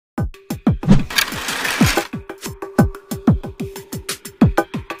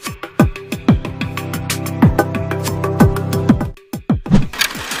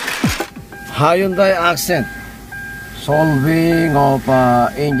Hyundai Accent, solving of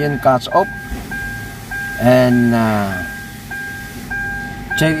engine cuts off and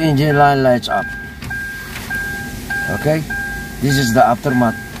check engine lights up. Okay, this is the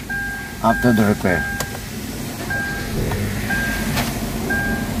aftermath after the repair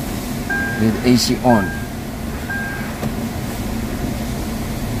with AC on.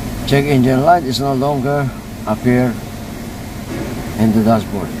 Check engine light is no longer appear in the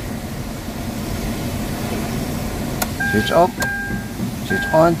dashboard. Switch off, switch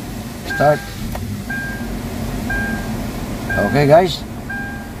on, start. Okay guys,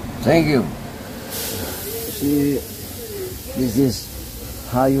 thank you. See, this is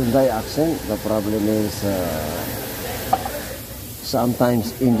Hyundai Accent. The problem is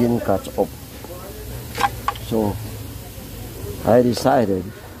sometimes engine cuts off. So I decided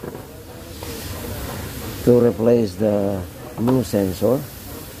to replace the new sensor,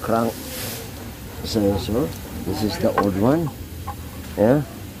 crank sensor. This is the old one, yeah,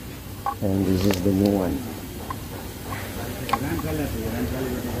 and this is the new one.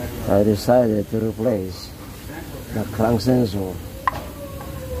 I decided to replace the crank sensor,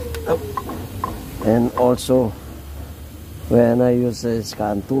 and also when I use a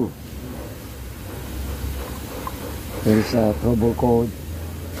scan tool, there is a trouble code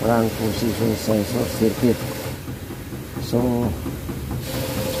crank position sensor circuit. So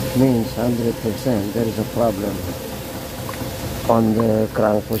means 100% there is a problem on the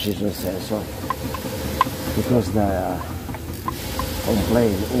crank position sensor, because the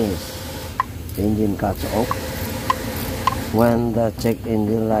complaint is engine cuts off when the check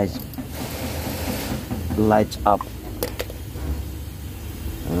engine lights up.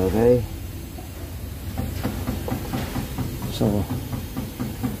 Okay, so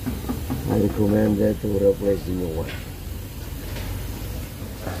I recommended to replace the new one.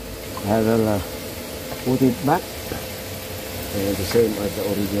 I will put it back the same as the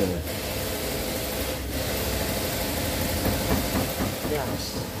original. Yes.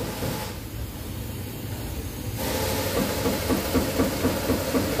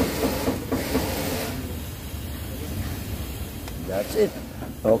 That's it.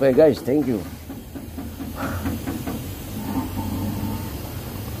 Okay guys, thank you.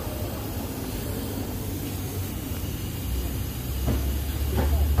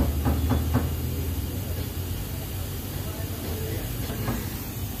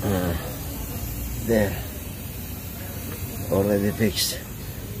 There, already fixed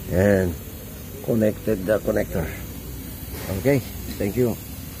and connected the connector. Okay, thank you.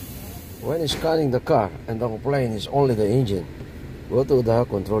 When scanning the car and the complaint is only the engine, go to the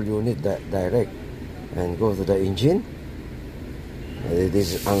control unit direct and go to the engine.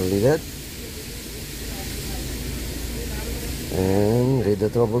 This is unleaded, and read the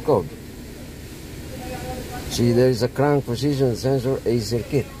trouble code. See, there is a crank position sensor AC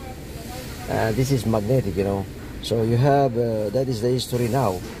circuit. This is magnetic, you know, so you have that is the history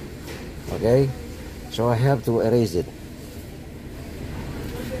now. Okay, so I have to erase it.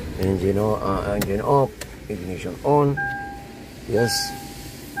 Engine off, ignition on. Yes.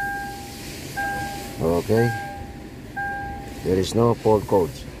 Okay, there is no fault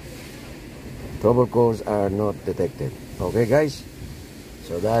codes. Trouble codes are not detected. Okay guys,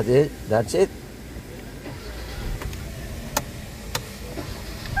 so that's it.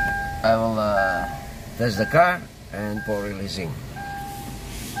 I will test the car and for releasing.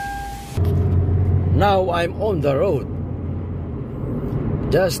 Now I'm on the road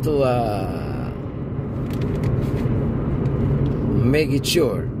just to make it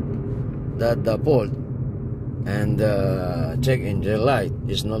sure that the fault and the check engine light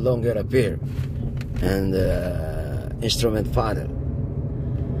is no longer appear and instrument panel.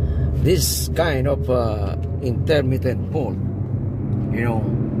 This kind of intermittent fault, you know,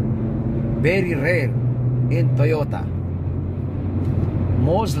 very rare in Toyota.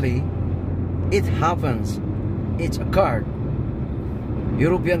 Mostly it happens, it's a car,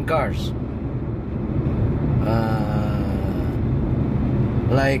 European cars,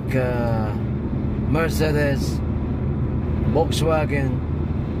 like Mercedes, Volkswagen,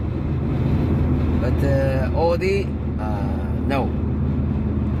 but Audi, no.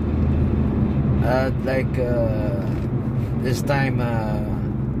 Like this time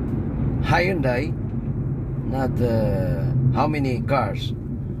Hyundai, not how many cars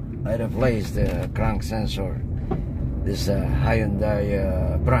I replaced the crank sensor, this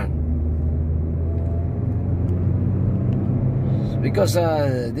Hyundai brand, because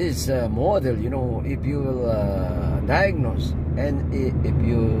this model, you know, if you will diagnose and if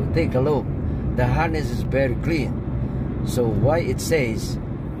you take a look, the harness is very clean. So why it says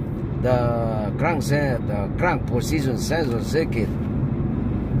the crank position sensor circuit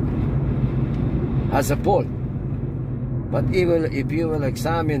as a fault. But if you will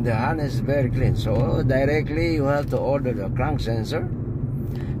examine the harness very clean, so directly you have to order the crank sensor,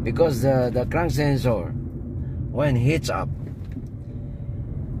 because the crank sensor, when heats up,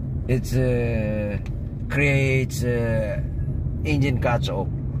 it creates engine cuts off.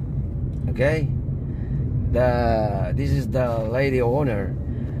 Okay, this is the lady owner,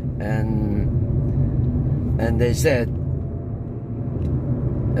 and they said,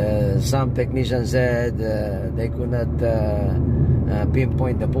 some technicians said they could not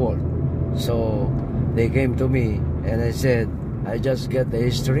pinpoint the fault, so they came to me, and I said, I just get the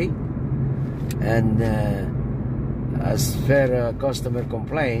history, and as per customer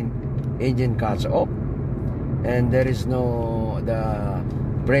complaint, engine cuts off, and there is the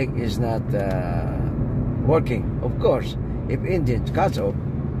brake is not working. Of course, if engine cuts off,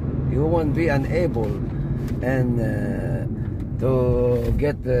 you won't be unable and to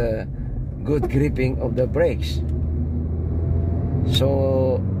get the good gripping of the brakes.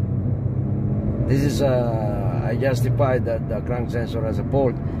 So this is I justified that the crank sensor as a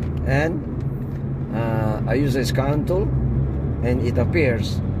fault, and I use a scan tool, and it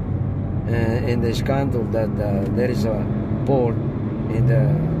appears in the scan tool that there is a fault in the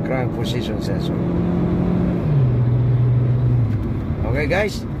crank position sensor. Okay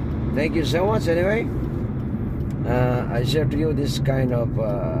guys, thank you so much. Anyway, I share to you this kind of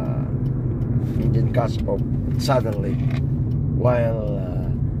engine cuts off suddenly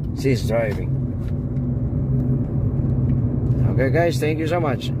while she's driving. Okay guys, thank you so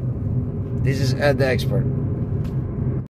much. This is Eddexpert.